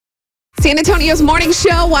San Antonio's morning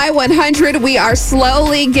show, Y100. We are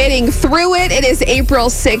slowly getting through it. It is April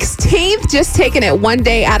 16th, just taking it one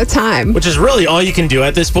day at a time. Which is really all you can do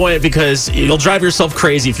at this point, because you'll drive yourself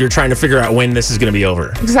crazy if you're trying to figure out when this is going to be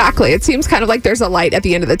over. Exactly. It seems kind of like there's a light at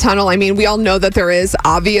the end of the tunnel. I mean, we all know that there is,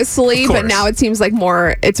 obviously, but now it seems like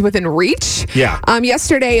it's within reach. Yeah.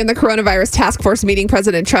 Yesterday in the coronavirus task force meeting,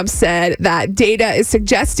 President Trump said that data is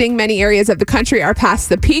suggesting many areas of the country are past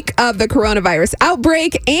the peak of the coronavirus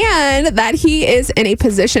outbreak, and that he is in a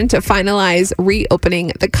position to finalize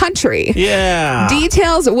reopening the country. Yeah.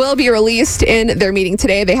 Details will be released in their meeting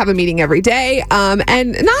today. They have a meeting every day. And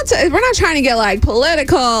we're not trying to get like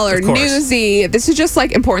political or newsy. This is just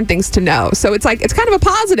like important things to know. So it's kind of a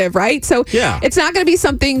positive, right? So it's not going to be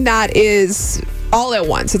something that is all at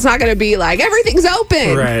once. It's not going to be like everything's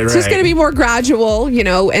open. It's just going to be more gradual,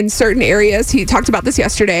 in certain areas. He talked about this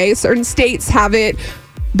yesterday. Certain states have it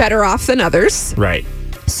better off than others. Right.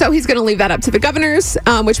 So he's going to leave that up to the governors,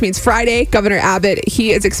 which means Friday, Governor Abbott,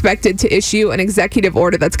 he is expected to issue an executive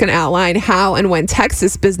order that's going to outline how and when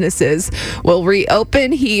Texas businesses will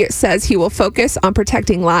reopen. He says he will focus on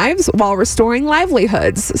protecting lives while restoring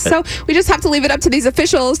livelihoods. So we just have to leave it up to these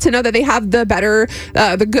officials to know that they have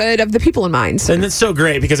the good of the people in mind. And it's so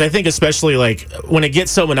great, because I think especially like when it gets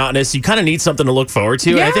so monotonous, you kind of need something to look forward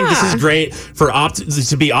to. Yeah. And I think this is great for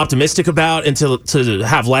to be optimistic about, and to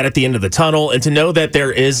have light at the end of the tunnel, and to know that there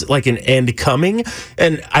is like an end coming.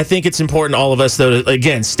 And I think it's important, all of us, though, to,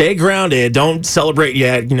 again, stay grounded. Don't celebrate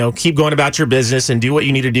yet. Keep going about your business and do what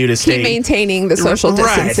you need to do to keep maintaining the social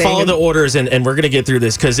distancing. Follow the orders, and we're going to get through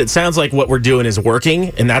this, because it sounds like what we're doing is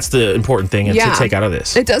working, and that's the important thing to take out of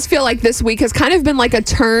this. It does feel like this week has kind of been like a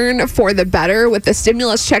turn for the better with the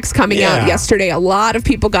stimulus checks coming out yesterday. A lot of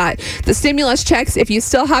people got the stimulus checks. If you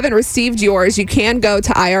still haven't received yours, you can go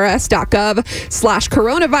to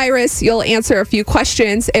irs.gov/coronavirus. You'll answer a few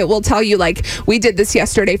questions. It will tell you, like we did this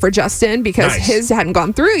yesterday for Justin, because his hadn't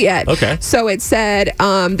gone through yet. Okay. So it said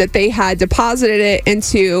that they had deposited it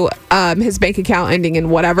into his bank account ending in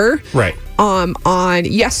whatever. Right. On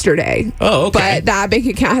yesterday. Oh, okay. But that bank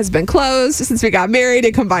account has been closed since we got married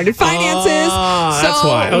and combined finances. That's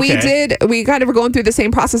why. Okay. We kind of were going through the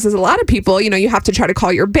same process as a lot of people. You have to try to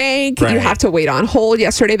call your bank. Right. You have to wait on hold.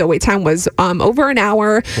 Yesterday, the wait time was over an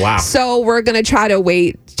hour. Wow. So we're going to try to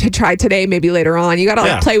wait to try today, maybe later on. You got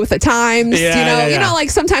to play with the times. Like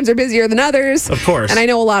sometimes they're busier than others. Of course. And I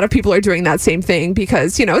know a lot of people are doing that same thing,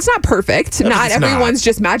 because, it's not perfect. Not everyone's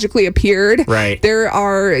just magically appeared. Right. There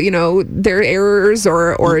are, there are errors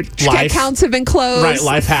or check counts have been closed. Right.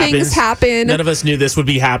 Life happens. Things happen. None of us knew this would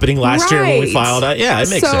be happening last year when we filed it. Yeah, it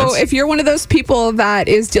makes sense. So if you're one of those people that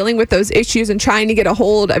is dealing with those issues and trying to get a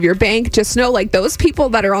hold of your bank, just know, like, those people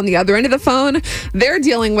that are on the other end of the phone, they're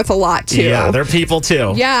dealing with a lot too. Yeah, they're people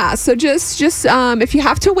too. Yeah. So just if you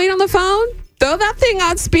have to wait on the phone, throw that thing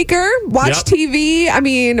on speaker, watch TV. I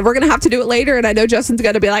mean, we're going to have to do it later, and I know Justin's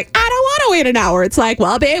going to be like, I don't want to wait an hour. It's like,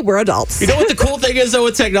 well, babe, we're adults. You know what the cool thing is, though,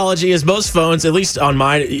 with technology is most phones, at least on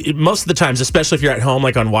mine, most of the times, especially if you're at home,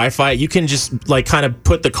 like on Wi-Fi, you can just like kind of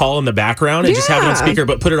put the call in the background and just have it on speaker,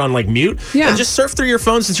 but put it on like mute and just surf through your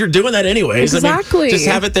phone, since you're doing that anyways. Exactly. I mean, just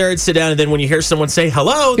have it there and sit down, and then when you hear someone say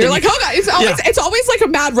hello, you're like, hold on. It's always like a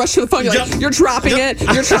mad rush to the phone. You're like, you're dropping it.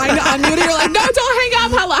 You're trying to unmute it. You're like, no, don't hang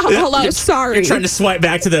up. Hello. Sorry. You're trying to swipe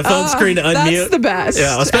back to the phone screen to unmute. That's the best.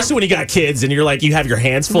 Yeah, especially when you got kids and you're like, you have your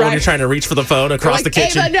hands full and you're trying to reach for the phone across the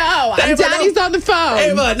kitchen. Ava, no. Daddy's on the phone.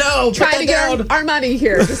 Ava, no. Trying to get our money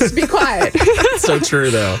here. Just be quiet. So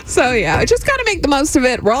true, though. So, just got to make the most of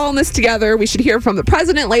it. We're all in this together. We should hear from the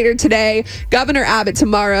president later today, Governor Abbott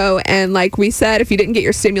tomorrow. And like we said, if you didn't get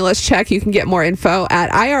your stimulus check, you can get more info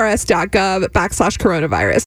at irs.gov/coronavirus.